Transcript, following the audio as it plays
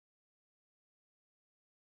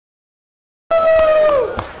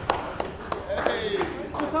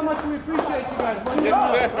We appreciate you guys.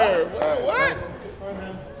 Yes, sir. What?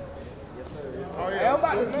 Oh, yeah. I'm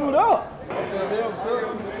about to suit up.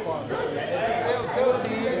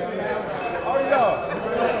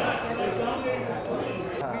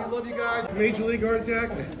 We love you guys. Major League Heart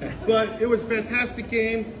Attack. But it was a fantastic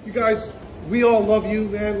game. You guys, we all love you,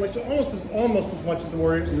 man. Like almost as much as the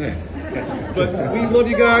Warriors. But we love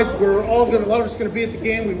you guys. We're all gonna. A lot of us are gonna be at the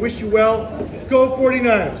game. We wish you well. Go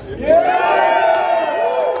 49ers. Yeah!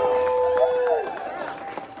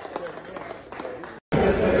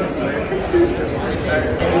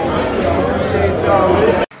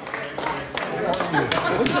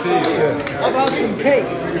 How about some cake?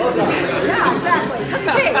 Yeah, exactly.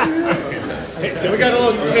 Cake. We got a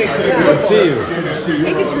little cake. Good to see you.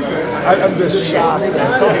 I'm just shocked. I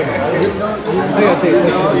gotta take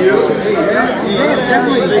pictures.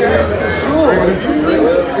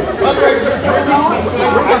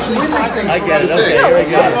 I get it. Okay, here we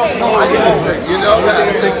go. You know that.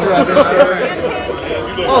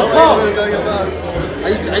 Oh, Paul. Are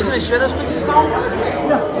you going to share those pictures, Paul? Are you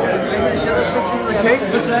going to share those pictures of the cake?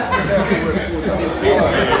 What's that?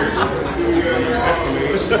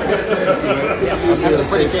 That's a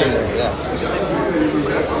pretty cake. Yes.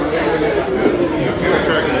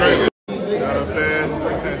 Not a fan.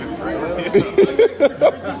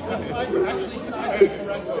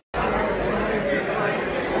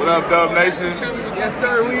 What up, Dub Nation? Yes,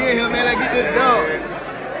 sir. We in here, man. Let's get this done.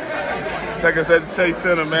 Check us at the Chase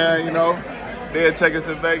Center, man. You know, they'll check us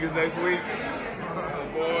in Vegas next week.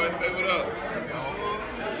 Boys, say what up.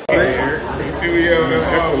 You see we have them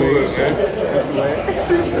hardwoods, man.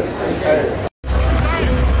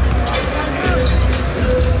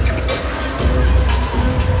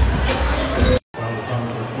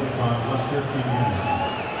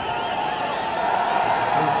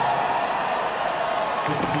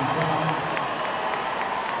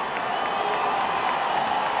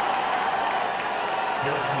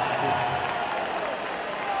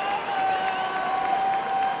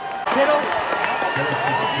 Kittle.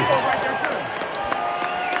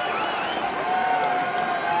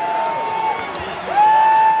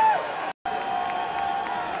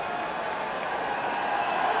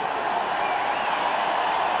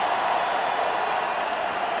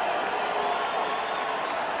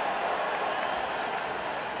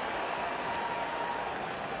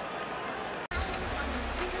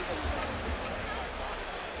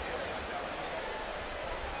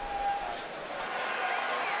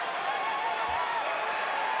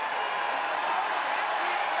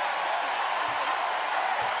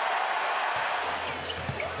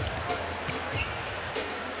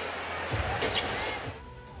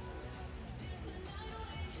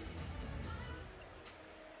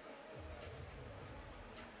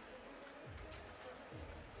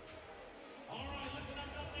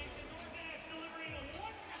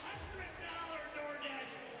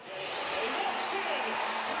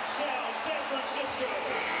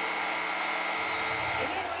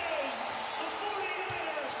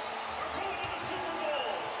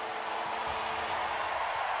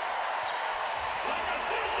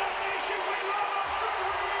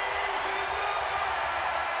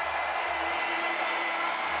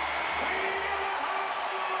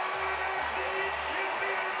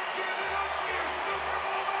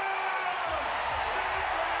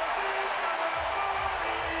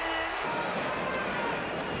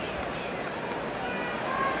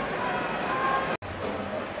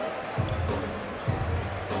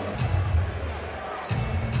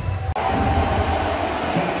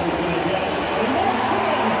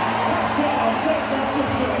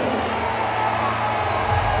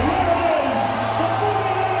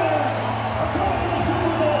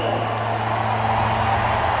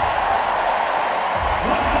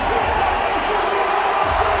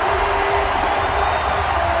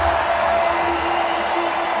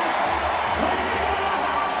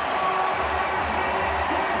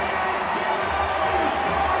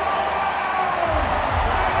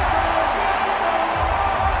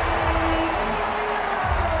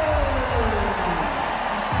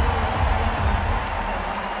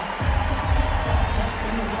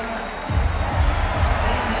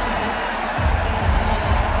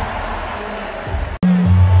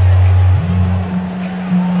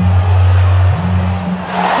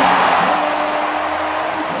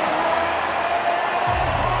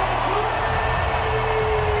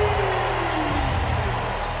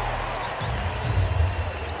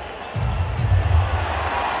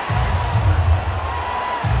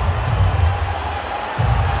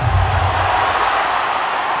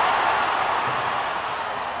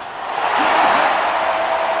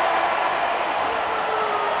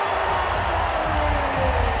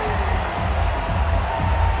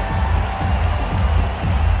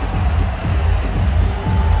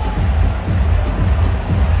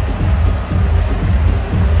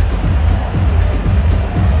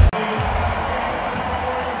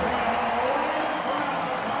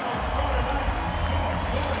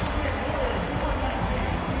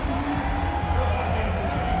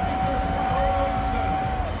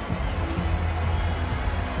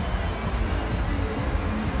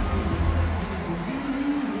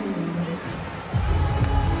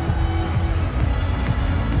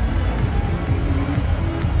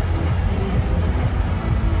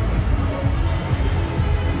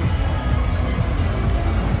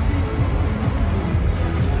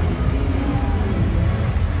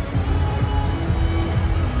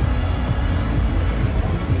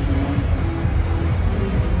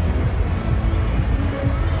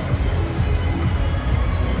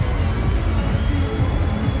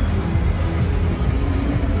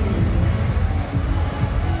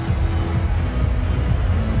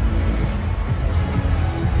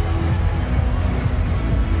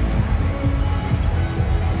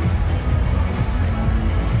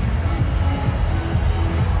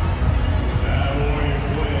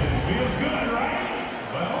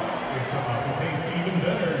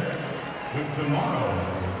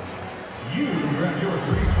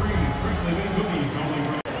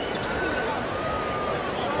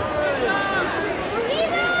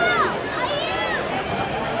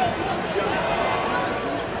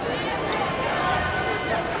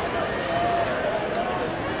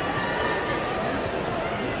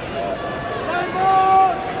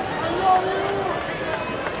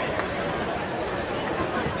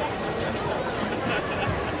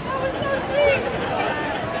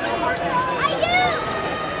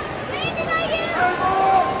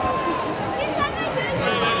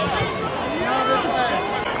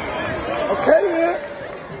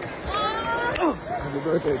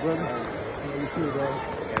 birthday, brother. You too, bro.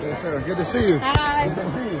 Yes, sir. Good to see you. Hi. Good to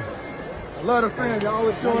see you. I love the fans. Y'all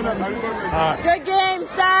always showing up. Happy birthday. Good game,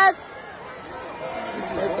 Steph.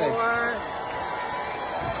 Birthday.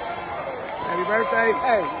 Happy birthday.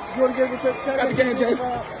 Hey, you want to get got the game, Jay?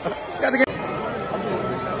 Got the game.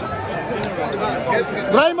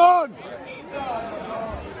 Raymond!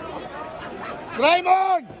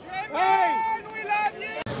 Raymond! Hey! We love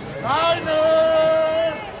you!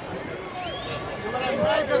 Raymond! You're going to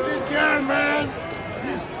make it this game, man!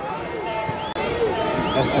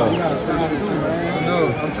 That's tough. I know.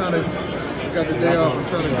 I'm trying to... Got the day off. I'm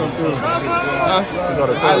trying to come through. All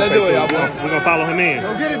right, let's do it, y'all. We're going to follow him in.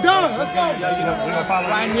 Go get it done. Let's go. Yeah, we're going to follow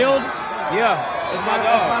him in. Hill? Yeah. That's my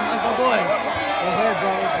dog. That's my boy. Go ahead,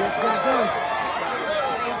 bro. Let's get it done.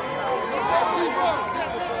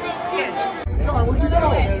 Where'd you go?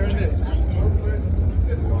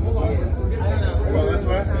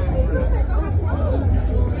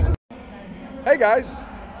 Hey guys,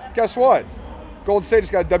 guess what? Golden State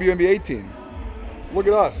just got a WNBA team. Look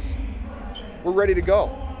at us. We're ready to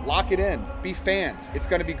go. Lock it in. Be fans. It's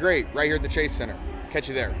going to be great right here at the Chase Center. Catch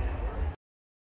you there.